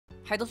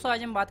हाय दोस्तों,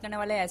 आज हम बात करने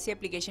वाले हैं ऐसी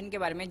एप्लीकेशन के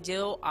बारे में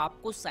जो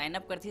आपको साइन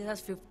अप करती है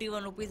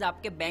 51 रुपीज़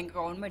आपके बैंक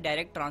अकाउंट में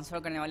डायरेक्ट ट्रांसफर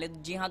करने वाले।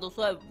 जी हाँ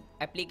दोस्तों,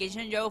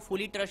 एप्लीकेशन जो है वो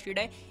फुली ट्रस्टेड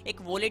है।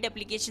 एक वॉलेट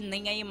एप्लीकेशन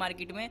नहीं आई है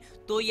मार्केट में,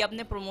 तो ये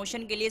अपने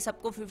प्रमोशन के लिए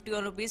सबको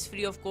 51 रुपीज़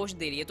फ्री ऑफ कॉस्ट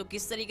दे रही है। तो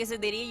किस तरीके से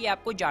दे रही है ये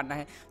आपको जानना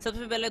है।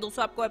 सबसे पहले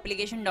दोस्तों आपको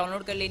एप्लीकेशन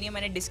डाउनलोड कर लेनी है।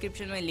 मैंने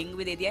डिस्क्रिप्शन में लिंक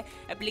भी दे दिया है।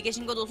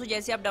 एप्लीकेशन को दोस्तों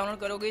जैसे आप डाउनलोड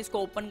करोगे इसको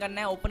ओपन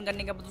करना है। ओपन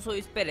करने के बाद दोस्तों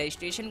इस पर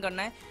रजिस्ट्रेशन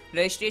करना है।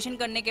 रजिस्ट्रेशन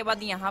करने के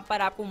बाद यहाँ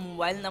पर आपको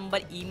मोबाइल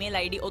नंबर, ईमेल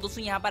आईडी और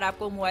दोस्तों यहाँ पर आपको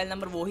मोबाइल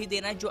नंबर वही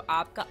देना है जो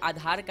आपका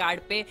आधार कार्ड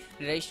पे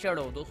रजिस्टर्ड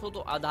हो दोस्तों। तो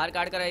आधार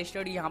कार्ड का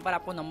रजिस्टर्ड यहाँ पर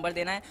आपको नंबर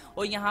देना है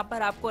और यहाँ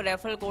पर आपको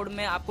रेफरल कोड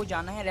में आपको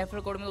जाना है।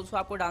 रेफरल कोड में दोस्तों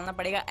आपको डालना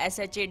पड़ेगा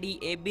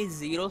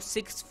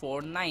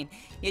SHADAB0649।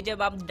 ये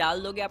जब आप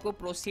डाल दोगे आपको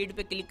प्रोसीड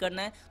पे क्लिक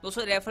करना है।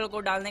 दोस्तों रेफरल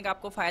कोड डालने का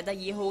आपको फायदा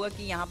ये होगा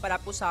कि यहाँ पर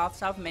आपको साफ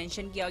साफ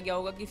मेंशन किया गया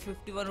होगा कि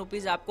 51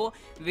 रुपीज़ आपको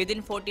विद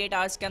इन 48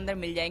 आवर्स के अंदर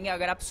मिल जाएंगे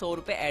अगर आप 100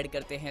 रुपये ऐड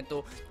करते हैं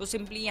तो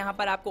सिंपली यहाँ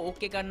पर आपको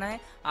ओके करना है।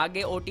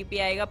 आगे OTP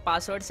आएगा,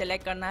 पासवर्ड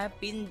सेलेक्ट करना है,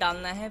 पिन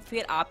डालना है,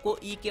 फिर आपको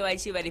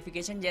eKYC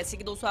वेरिफिकेशन। जैसे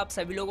कि दोस्तों आप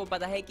सभी लोगों को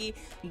पता है कि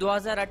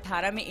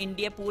 2018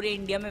 में पूरे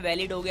इंडिया में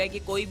वैलिड हो गया है कि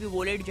कोई भी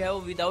वॉलेट जो है वो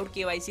विदाउट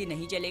KYC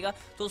नहीं चलेगा।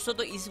 दोस्तों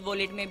तो इस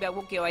वॉलेट में भी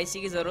आपको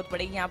KYC की ज़रूरत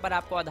पड़ेगी। यहाँ पर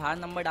आपको आधार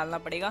नंबर डालना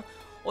पड़ेगा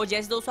और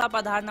जैसे दोस्तों आप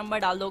आधार नंबर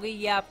डाल दोगे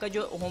ये आपका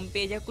जो होम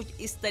पेज है कुछ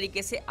इस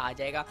तरीके से आ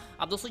जाएगा।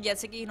 अब दोस्तों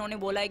जैसे कि इन्होंने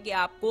बोला है कि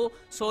आपको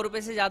 100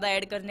 रुपये से ज़्यादा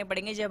ऐड करने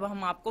पड़ेंगे जब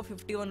हम आपको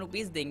 51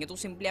 रुपीज़ देंगे। तो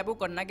सिंपली आपको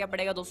करना क्या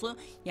पड़ेगा दोस्तों,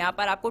 यहाँ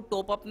पर आपको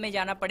टॉपअप में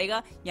जाना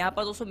पड़ेगा। यहाँ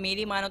पर दोस्तों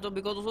मेरी मानो तो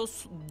बिकॉज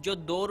दोस्तों जो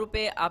 2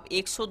 रुपये आप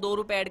 102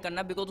 रुपये ऐड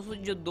करना, बिकॉज दोस्तों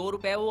जो 2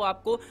 रुपये है वो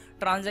आपको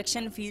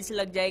ट्रांजेक्शन फीस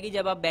लग जाएगी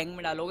जब आप बैंक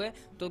में डालोगे।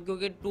 तो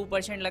क्योंकि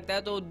 2% लगता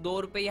है तो 2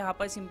 रुपये यहाँ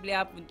पर सिंपली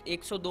आप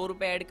 102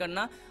 रुपये ऐड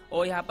करना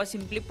और यहाँ पर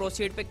सिंपली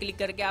प्रोसीड पे क्लिक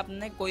करके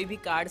आपने कोई भी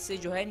कार्ड से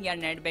जो है या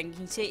नेट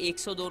बैंकिंग से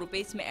 102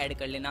 रुपये इसमें ऐड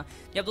कर लेना।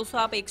 जब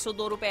दोस्तों आप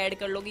 102 रुपये ऐड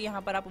कर लोगे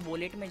यहाँ पर आप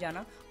वॉलेट में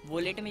जाना।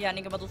 वॉलेट में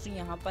जाने के बाद दोस्तों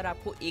यहाँ पर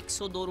आपको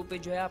 102 रुपये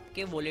जो है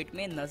आपके वॉलेट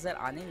में नज़र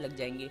आने लग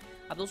जाएंगे।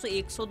 अब दोस्तों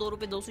 102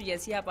 रुपये दोस्तों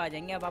जैसे ही आप आ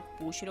जाएंगे, अब आप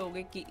पूछ रहे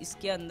होगे कि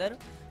इसके अंदर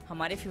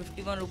हमारे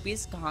 51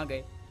 रुपीज़ कहाँ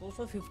गए।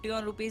 दोस्तों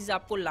 51 रुपीज़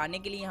आपको लाने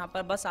के लिए यहाँ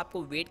पर बस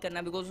आपको वेट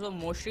करना, बिकॉज दोस्तों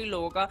मोस्टली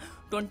लोगों का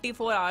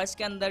 24 आवर्स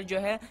के अंदर जो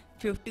है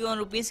 51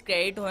 रुपीज़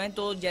क्रेडिट हुए।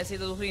 तो जैसे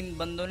तो दोस्तों इन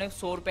बंदों ने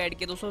 100 रुपये ऐड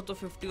किए दोस्तों तो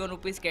 51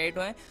 रुपीज़ क्रेडिट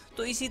हुए।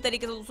 तो इसी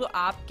तरीके से दोस्तों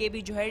आपके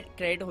भी जो है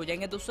क्रेडिट हो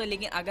जाएंगे दोस्तों।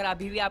 लेकिन अगर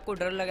अभी भी आपको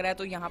डर लग रहा है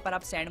तो यहाँ पर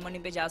आप सेंड मनी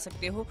पे जा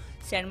सकते हो।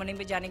 सेंड मनी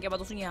पे जाने के बाद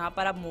दोस्तों यहाँ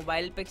पर आप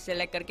मोबाइल पे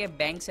सेलेक्ट करके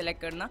बैंक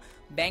सेलेक्ट करना।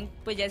 बैंक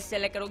पे जैसे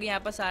सेलेक्ट करोगे यहाँ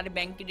पर सारे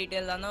बैंक की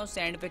डिटेल डालना और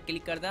सेंड पे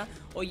क्लिक करना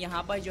और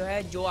यहाँ पर जो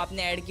है जो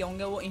आपने ऐड किए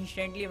होंगे वो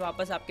इंस्टेंटली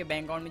वापस आपके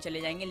बैंक अकाउंट में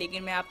चले जाएंगे।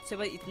 लेकिन मैं आपसे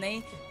बस इतना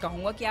ही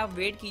कहूँगा कि आप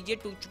वेट कीजिए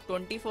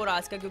 24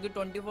 आवर्स का, क्योंकि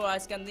 24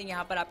 आवर्स के अंदर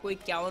यहाँ पर आपको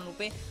 51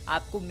 रुपये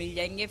आपको मिल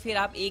जाएंगे। फिर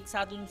आप एक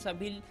साथ उन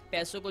सभी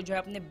पैसों को जो है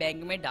अपने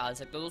बैंक में डाल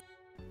सकते हो।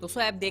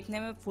 दोस्तों ऐप देखने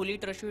में फुली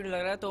ट्रस्टेड लग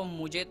रहा है तो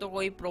मुझे तो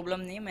कोई प्रॉब्लम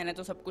नहीं है, मैंने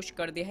तो सब कुछ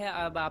कर दिया है।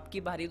 अब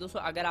आपकी बारी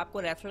दोस्तों। अगर आपको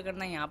रेफर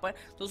करना है यहाँ पर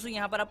दोस्तों,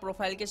 यहाँ पर आप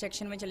प्रोफाइल के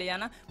सेक्शन में चले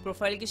जाना।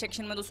 प्रोफाइल के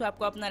सेक्शन में दोस्तों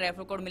आपको अपना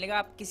रेफर कोड मिलेगा।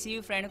 आप किसी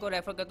भी फ्रेंड को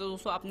रेफर करते हो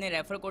दोस्तों अपने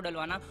रेफर कोड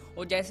डलवाना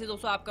और जैसे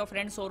दोस्तों आपका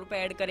फ्रेंड 100 रुपये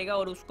ऐड करेगा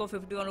और उसको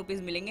 51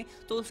 रुपीज़ मिलेंगे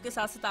तो उसके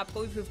साथ साथ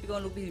आपको भी 51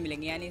 रुपीज़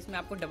मिलेंगे। यानी इसमें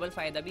आपको डबल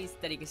फायदा भी इस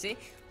तरीके से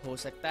हो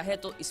सकता है।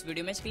 तो इस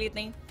वीडियो में इसके लिए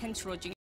इतना ही। Thanks for watching.